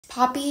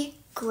Poppy,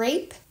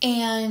 grape,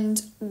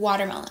 and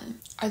watermelon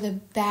are the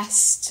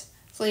best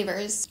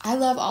flavors. I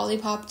love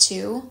Olipop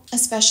too,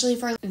 especially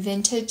for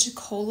vintage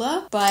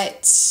cola,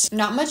 but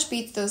not much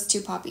beats those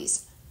two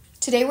poppies.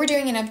 Today we're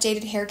doing an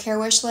updated hair care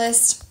wish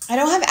list. I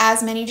don't have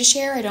as many to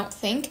share, I don't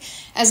think,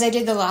 as I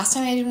did the last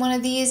time I did one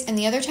of these, and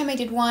the other time I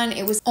did one,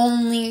 it was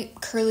only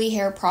curly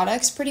hair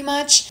products pretty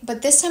much.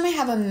 But this time I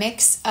have a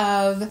mix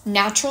of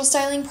natural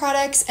styling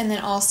products and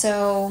then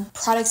also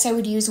products I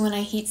would use when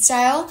I heat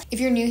style. If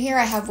you're new here,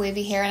 I have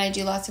wavy hair and I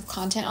do lots of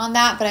content on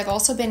that, but I've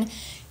also been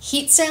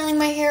heat styling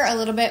my hair a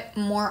little bit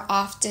more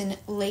often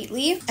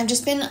lately. I've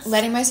just been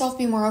letting myself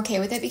be more okay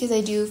with it because I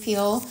do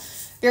feel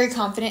very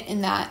confident in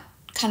that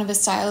kind of a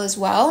style as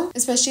well,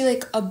 especially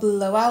like a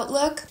blowout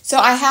look. So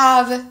I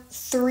have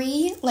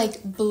 3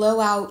 like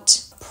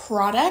blowout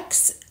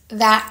products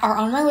that are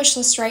on my wish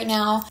list right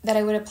now that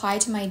I would apply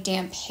to my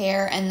damp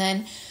hair and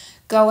then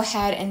go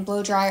ahead and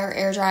blow dry or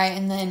air dry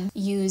and then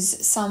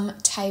use some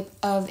type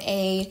of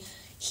a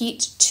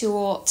heat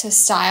tool to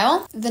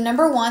style. The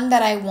number one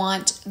that I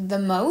want the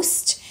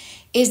most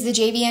is the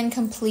JVN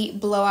Complete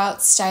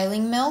Blowout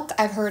Styling Milk.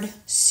 I've heard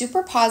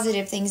super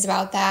positive things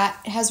about that.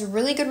 It has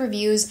really good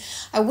reviews.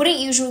 I wouldn't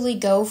usually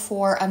go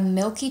for a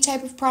milky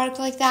type of product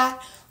like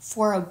that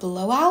for a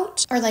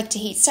blowout or like to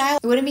heat style.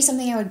 It wouldn't be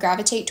something I would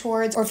gravitate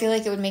towards or feel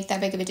like it would make that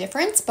big of a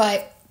difference,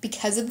 but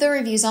because of the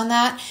reviews on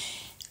that,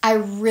 I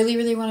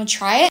really want to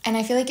try it, and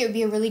I feel like it would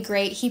be a really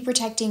great heat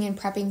protecting and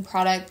prepping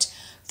product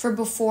for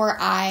before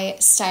I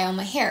style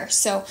my hair.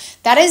 So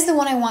that is the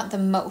one I want the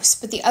most.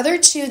 But the other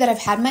 2 that I've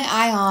had my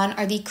eye on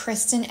are the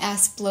Kristen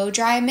S Blow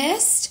Dry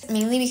Mist,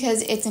 mainly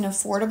because it's an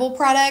affordable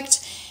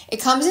product.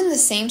 It comes in the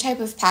same type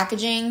of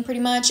packaging pretty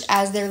much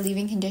as their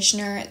leave-in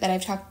conditioner that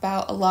I've talked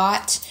about a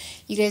lot.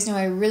 You guys know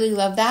I really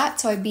love that,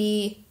 so I'd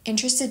be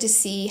interested to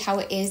see how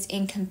it is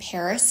in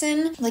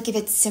comparison. Like if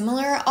it's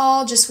similar at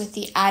all, just with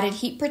the added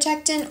heat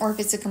protectant, or if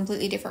it's a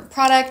completely different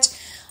product.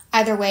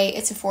 Either way,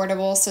 it's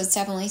affordable, so it's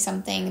definitely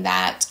something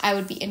that I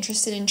would be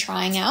interested in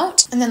trying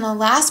out. And then the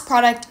last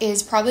product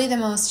is probably the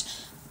most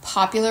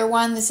popular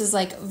one. This is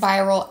like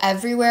viral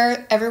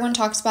everywhere. Everyone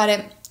talks about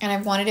it, and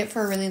I've wanted it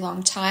for a really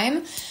long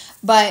time.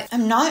 But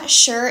I'm not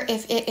sure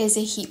if it is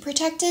a heat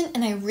protectant,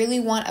 and I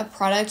really want a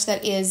product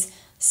that is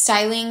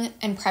styling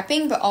and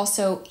prepping, but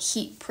also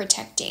heat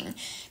protecting,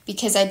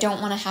 because I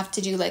don't want to have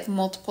to do like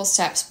multiple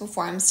steps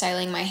before I'm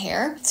styling my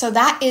hair. So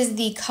that is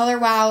the Color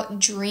Wow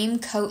Dream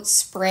Coat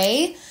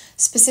Spray.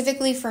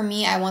 Specifically for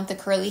me, I want the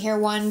curly hair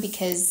one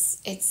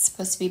because it's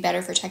supposed to be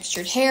better for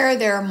textured hair.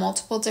 There are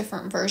multiple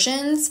different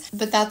versions,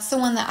 but that's the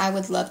one that I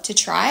would love to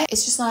try.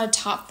 It's just not a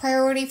top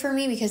priority for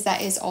me because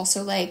that is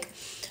also like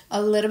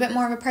a little bit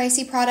more of a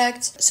pricey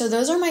product. So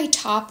those are my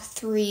top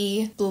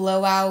 3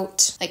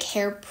 blowout like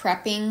hair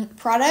prepping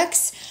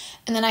products.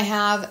 And then I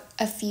have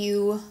a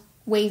few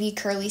wavy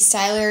curly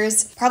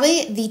stylers.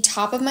 Probably the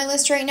top of my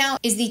list right now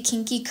is the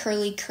Kinky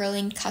Curly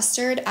Curling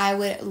Custard. I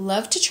would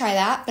love to try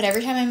that, but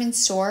every time I'm in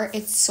store,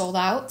 it's sold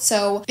out.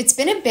 So it's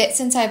been a bit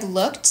since I've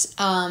looked. So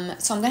I'm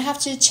gonna have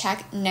to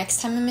check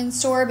next time I'm in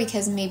store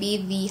because maybe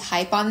the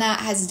hype on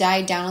that has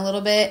died down a little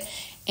bit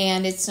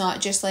and it's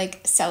not just like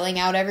selling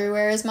out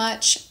everywhere as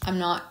much. I'm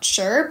not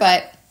sure,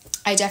 but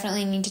I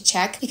definitely need to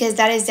check because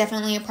that is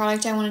definitely a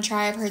product I want to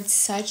try. I've heard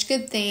such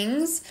good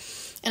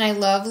things and I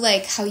love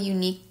like how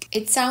unique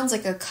it sounds,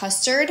 like a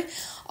custard,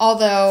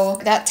 although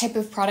that type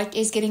of product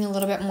is getting a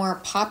little bit more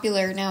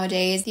popular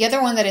nowadays. The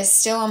other one that is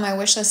still on my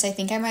wish list, I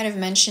think I might have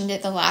mentioned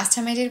it the last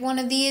time I did one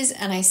of these,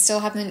 and I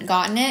still haven't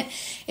gotten it.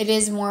 It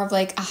is more of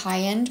like a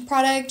high-end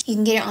product. You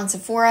can get it on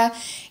Sephora.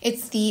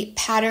 It's the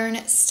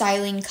Pattern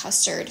Styling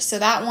Custard. So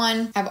that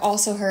one I've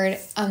also heard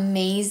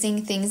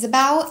amazing things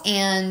about,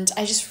 and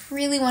I just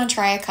really want to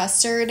try a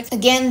custard.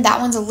 Again, that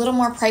one's a little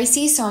more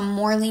pricey, so I'm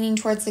more leaning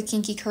towards the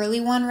Kinky Curly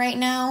one right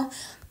now.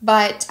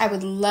 But I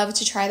would love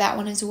to try that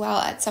one as well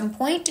at some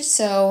point.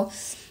 So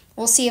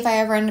we'll see if I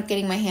ever end up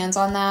getting my hands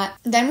on that.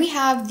 Then we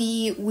have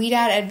the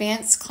Weedad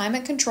Advanced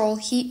Climate Control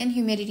Heat and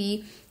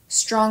Humidity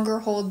Stronger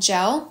Hold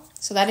Gel.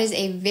 So that is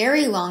a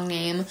very long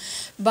name,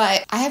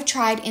 but I have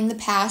tried in the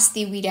past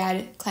the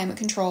Weedad Climate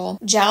Control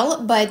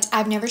Gel, but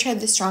I've never tried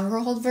the Stronger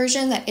Hold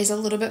version that is a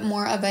little bit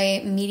more of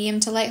a medium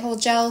to light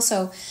hold gel.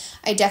 So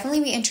I'd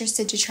definitely be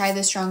interested to try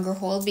the Stronger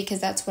Hold because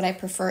that's what I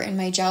prefer in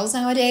my gels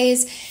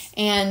nowadays.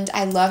 And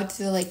I loved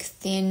the like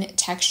thin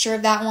texture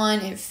of that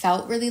one. It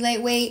felt really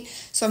lightweight.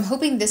 So I'm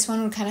hoping this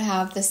one would kind of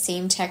have the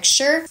same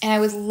texture. And I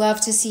would love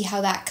to see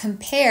how that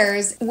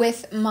compares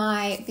with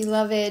my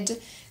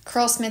beloved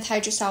Curlsmith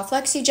Hydrostyle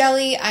Flexi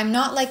Jelly. I'm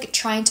not like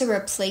trying to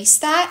replace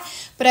that,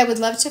 but I would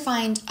love to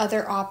find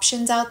other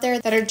options out there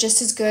that are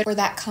just as good or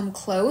that come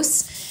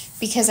close,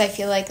 because I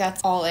feel like that's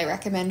all I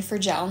recommend for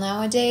gel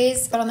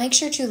nowadays. But I'll make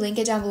sure to link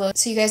it down below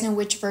so you guys know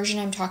which version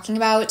I'm talking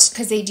about,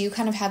 because they do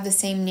kind of have the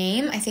same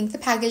name. I think the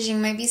packaging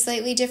might be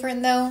slightly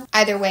different though.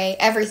 Either way,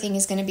 everything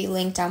is going to be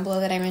linked down below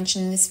that I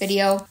mentioned in this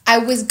video. I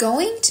was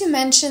going to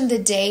mention the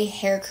Day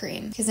hair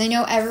cream because I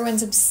know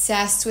everyone's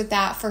obsessed with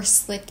that for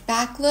slicked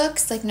back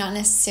looks, like not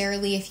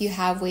necessarily if you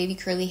have wavy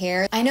curly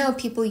hair. I know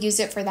people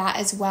use it for that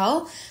as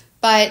well,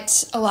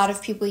 but a lot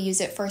of people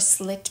use it for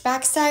slicked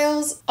back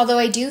styles. Although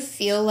I do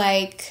feel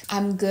like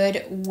I'm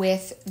good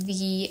with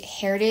the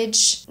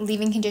Hairitage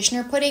leave-in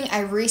conditioner pudding.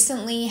 I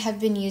recently have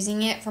been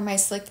using it for my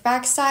slicked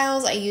back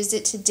styles. I used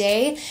it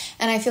today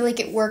and I feel like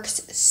it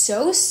works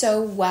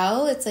so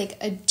well. It's like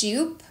a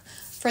dupe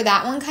for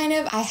that one kind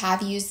of. I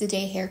have used the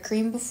day hair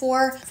cream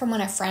before from when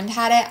a friend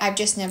had it. I've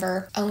just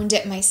never owned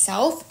it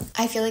myself.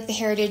 I feel like the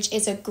Hairitage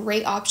is a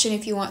great option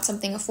if you want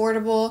something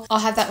affordable. I'll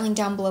have that link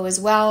down below as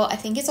well. I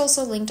think it's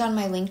also linked on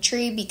my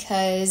Linktree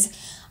because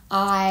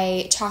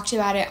I talked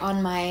about it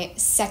on my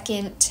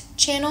second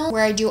channel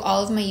where I do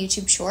all of my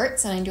YouTube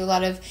shorts, and I do a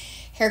lot of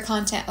hair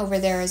content over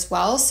there as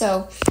well.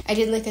 So I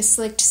did like a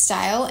slicked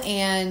style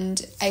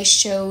and I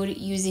showed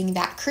using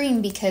that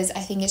cream because I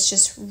think it's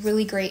just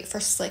really great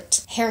for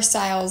slicked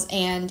hairstyles,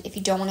 and if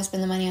you don't want to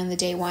spend the money on the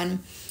day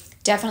one,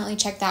 definitely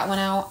check that one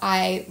out.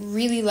 I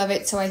really love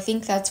it, so I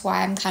think that's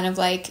why I'm kind of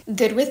like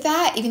good with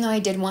that, even though I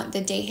did want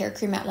the day hair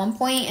cream at one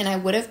point, and I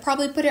would have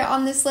probably put it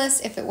on this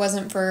list if it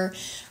wasn't for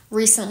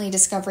recently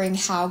discovering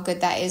how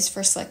good that is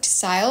for slicked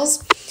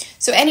styles.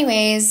 So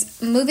anyways,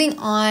 moving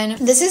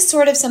on. This is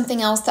sort of something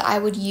else that I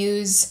would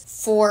use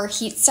for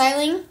heat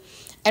styling.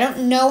 I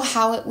don't know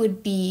how it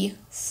would be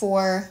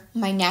for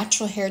my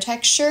natural hair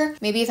texture.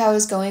 Maybe if I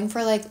was going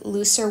for like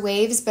looser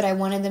waves, but I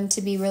wanted them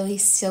to be really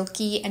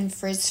silky and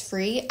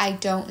frizz-free. I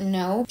don't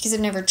know because I've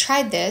never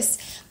tried this.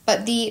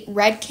 But the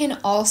Redken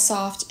All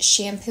Soft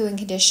Shampoo and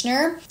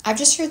Conditioner, I've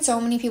just heard so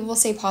many people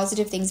say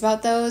positive things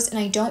about those, and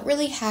I don't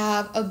really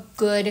have a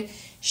good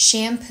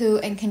shampoo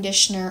and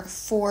conditioner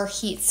for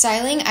heat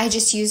styling. I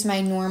just use my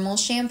normal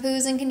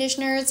shampoos and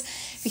conditioners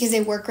because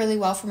they work really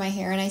well for my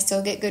hair and I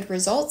still get good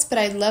results, but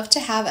I'd love to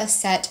have a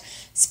set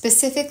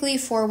specifically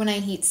for when I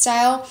heat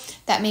style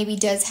that maybe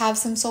does have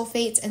some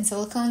sulfates and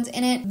silicones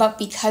in it, but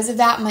because of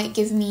that might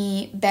give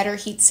me better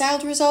heat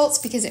styled results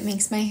because it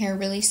makes my hair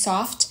really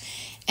soft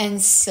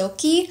and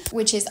silky,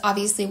 which is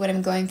obviously what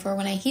I'm going for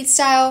when I heat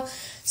style.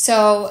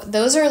 So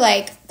those are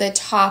like the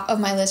top of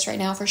my list right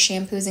now for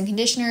shampoos and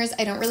conditioners.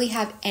 I don't really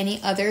have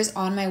any others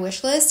on my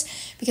wish list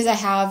because I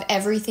have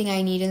everything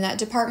I need in that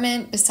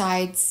department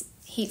besides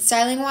heat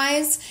styling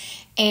wise.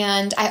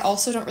 And I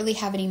also don't really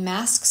have any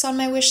masks on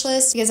my wish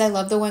list because I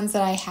love the ones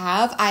that I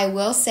have. I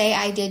will say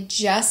I did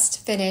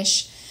just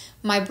finish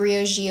my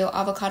Briogeo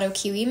avocado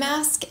kiwi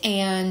mask,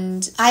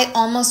 and I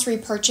almost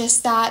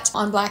repurchased that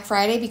on Black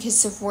Friday because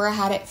Sephora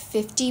had it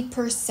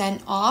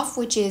 50% off,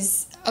 which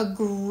is a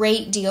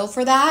great deal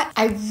for that.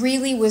 I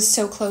really was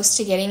so close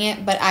to getting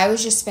it, but I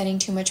was just spending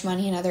too much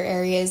money in other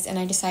areas, and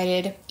I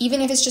decided even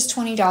if it's just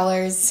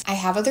 $20, I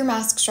have other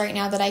masks right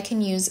now that I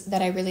can use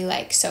that I really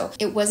like. So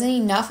it wasn't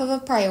enough of a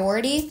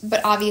priority,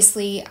 but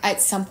obviously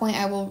at some point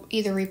I will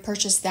either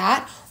repurchase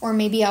that or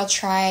maybe I'll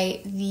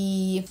try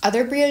the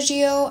other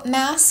Briogeo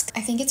mask.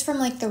 I think it's from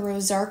like the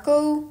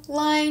Rosarco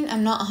line.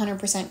 I'm not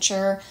 100%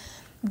 sure.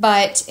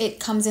 But it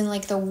comes in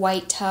like the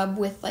white tub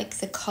with like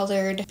the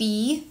colored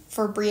bee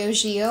for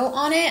Briogeo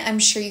on it. I'm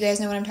sure you guys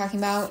know what I'm talking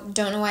about.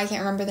 Don't know why I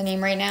can't remember the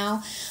name right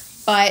now.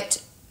 But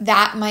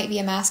that might be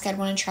a mask I'd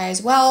want to try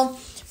as well.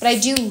 But I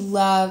do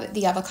love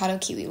the avocado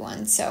kiwi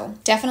one. So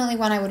definitely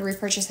one I would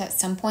repurchase at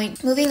some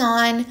point. Moving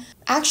on.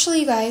 Actually,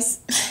 you guys,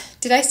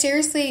 did I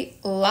seriously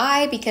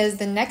lie? Because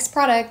the next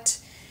product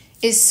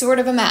is sort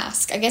of a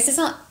mask. I guess it's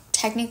not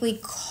technically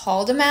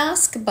called a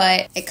mask,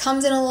 but it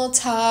comes in a little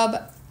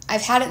tub.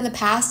 I've had it in the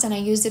past and I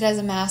used it as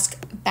a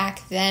mask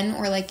back then,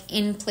 or like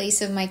in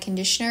place of my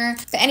conditioner.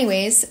 But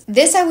anyways,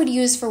 this I would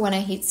use for when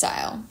I heat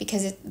style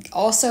because it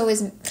also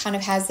kind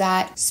of has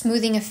that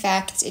smoothing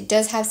effect. It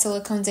does have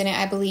silicones in it,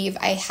 I believe.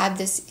 I had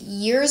this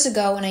years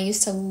ago and I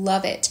used to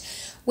love it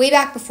way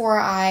back before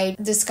I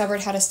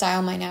discovered how to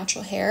style my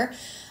natural hair.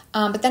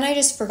 But then I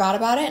just forgot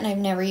about it and I've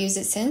never used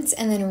it since.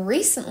 And then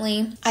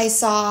recently I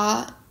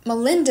saw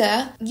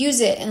Melinda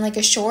use it in like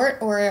a short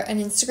or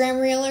an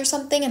Instagram reel or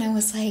something, and I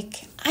was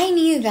like, I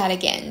need that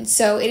again.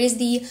 So it is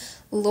the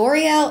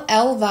L'Oreal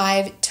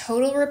Elvive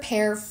Total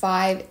Repair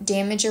 5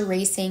 Damage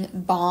Erasing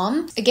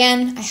Balm.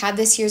 Again, I had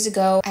this years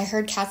ago. I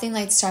heard Kathleen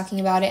Lights talking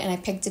about it and I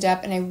picked it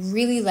up and I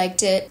really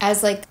liked it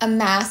as like a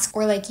mask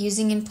or like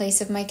using in place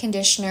of my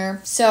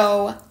conditioner.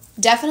 So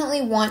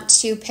definitely want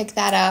to pick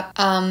that up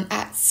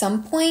at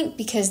some point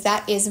because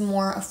that is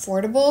more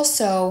affordable.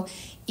 So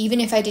even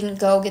if I didn't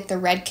go get the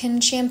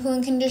Redken shampoo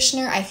and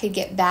conditioner, I could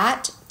get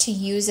that to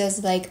use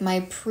as like my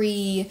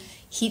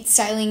pre-heat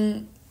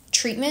styling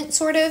treatment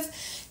sort of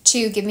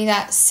to give me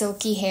that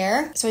silky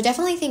hair. So I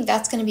definitely think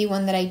that's going to be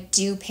one that I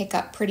do pick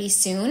up pretty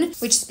soon.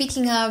 Which,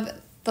 speaking of,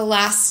 the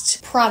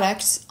last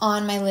product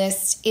on my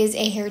list is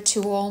a hair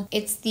tool.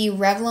 It's the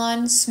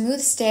Revlon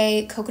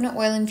Smoothstay Coconut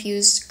Oil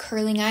Infused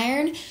Curling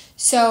Iron.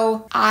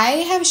 So I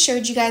have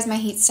showed you guys my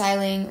heat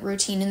styling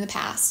routine in the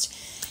past.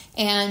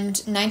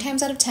 And 9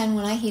 times out of 10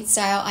 when I heat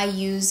style, I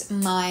use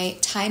my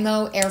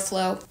Tymo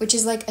Airflow, which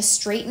is like a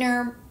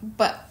straightener,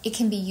 but it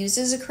can be used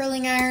as a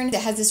curling iron. It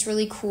has this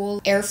really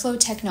cool airflow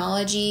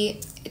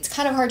technology. It's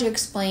kind of hard to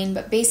explain,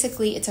 but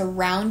basically it's a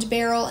round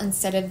barrel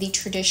instead of the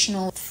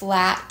traditional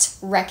flat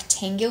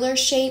rectangular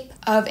shape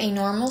of a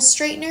normal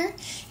straightener.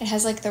 It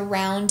has like the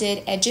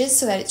rounded edges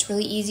so that it's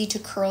really easy to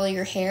curl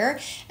your hair.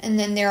 And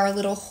then there are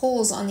little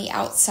holes on the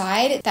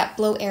outside that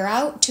blow air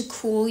out to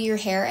cool your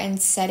hair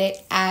and set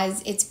it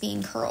as it's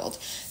being curled.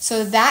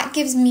 So that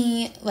gives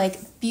me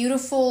like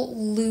beautiful,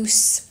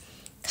 loose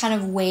kind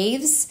of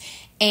waves.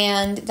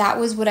 And that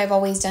was what I've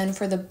always done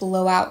for the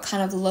blowout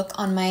kind of look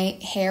on my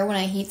hair when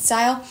I heat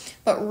style.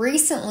 But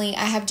recently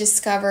I have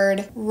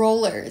discovered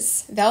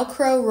rollers,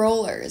 Velcro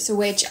rollers,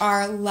 which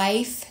are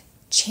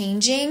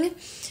life-changing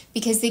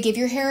because they give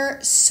your hair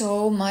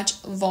so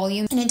much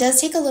volume. And it does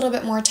take a little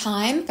bit more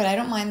time, but I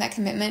don't mind that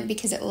commitment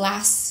because it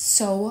lasts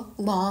so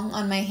long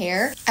on my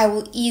hair. I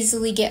will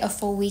easily get a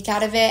full week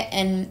out of it,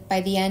 and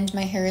by the end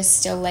my hair is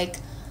still like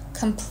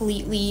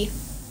completely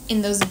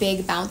in those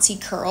big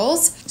bouncy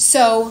curls.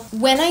 So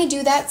when I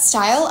do that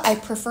style, I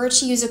prefer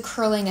to use a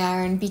curling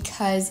iron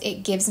because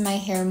it gives my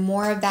hair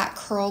more of that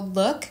curled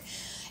look,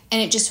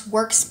 and it just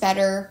works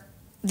better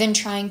than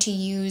trying to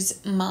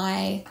use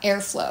my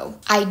airflow.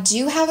 I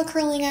do have a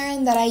curling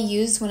iron that I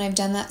use when I've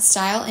done that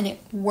style, and it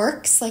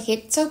works, like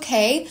it's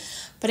okay,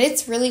 but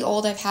it's really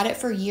old. I've had it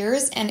for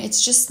years and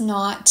it's just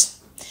not,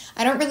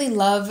 I don't really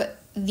love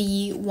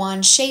the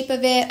wand shape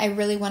of it. I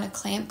really want a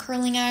clamp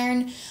curling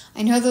iron.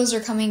 I know those are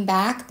coming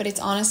back, but it's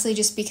honestly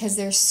just because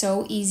they're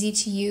so easy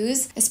to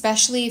use,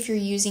 especially if you're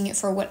using it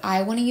for what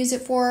I want to use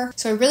it for.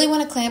 So I really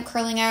want a clamp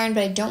curling iron,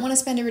 but I don't want to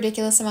spend a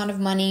ridiculous amount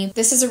of money.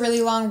 This is a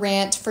really long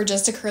rant for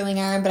just a curling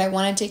iron, but I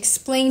wanted to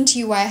explain to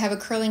you why I have a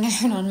curling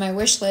iron on my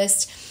wish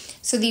list.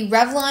 So the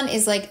Revlon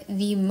is like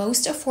the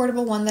most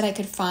affordable one that I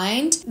could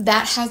find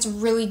that has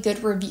really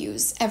good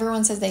reviews.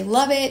 Everyone says they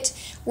love it,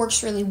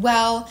 works really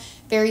well,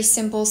 very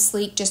simple,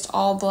 sleek, just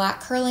all black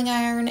curling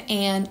iron,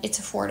 and it's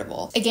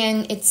affordable.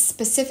 Again, it's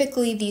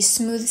specifically the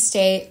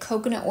Smoothstay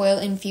coconut oil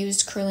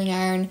infused curling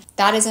iron.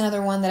 That is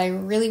another one that I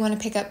really want to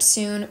pick up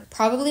soon.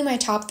 Probably my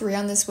top 3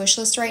 on this wish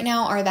list right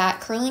now are that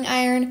curling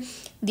iron,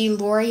 the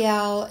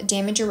L'Oreal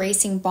Damage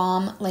Erasing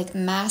Balm like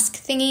mask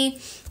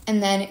thingy,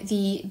 and then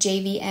the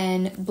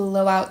JVN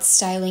Blowout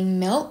Styling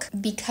Milk,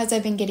 because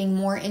I've been getting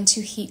more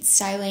into heat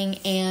styling,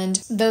 and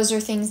those are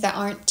things that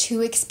aren't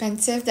too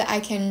expensive that I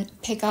can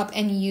pick up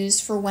and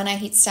use for when I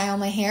heat style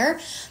my hair.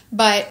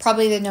 But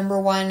probably the number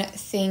one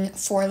thing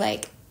for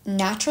like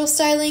natural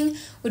styling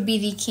would be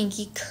the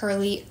Kinky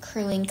Curly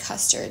Curling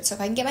Custard. So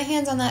if I can get my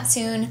hands on that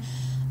soon,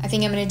 I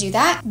think I'm going to do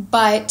that.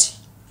 But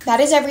that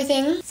is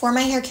everything for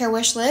my hair care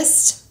wish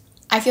list.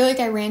 I feel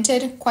like I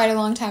ranted quite a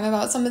long time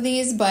about some of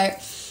these,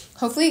 but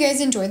hopefully you guys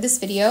enjoyed this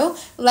video.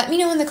 Let me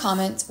know in the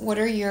comments what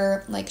are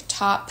your like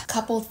top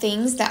couple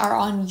things that are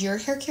on your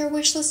hair care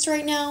wish list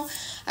right now.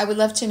 I would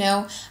love to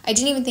know. I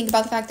didn't even think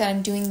about the fact that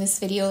I'm doing this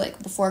video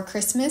like before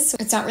Christmas, so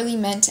it's not really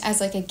meant as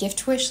like a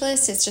gift wish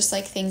list. It's just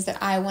like things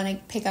that I want to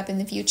pick up in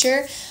the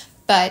future.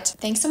 But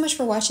thanks so much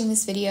for watching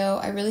this video.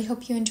 I really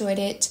hope you enjoyed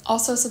it.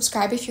 Also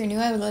subscribe if you're new.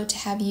 I would love to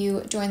have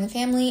you join the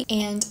family,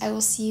 and I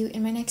will see you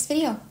in my next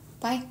video.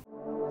 Bye.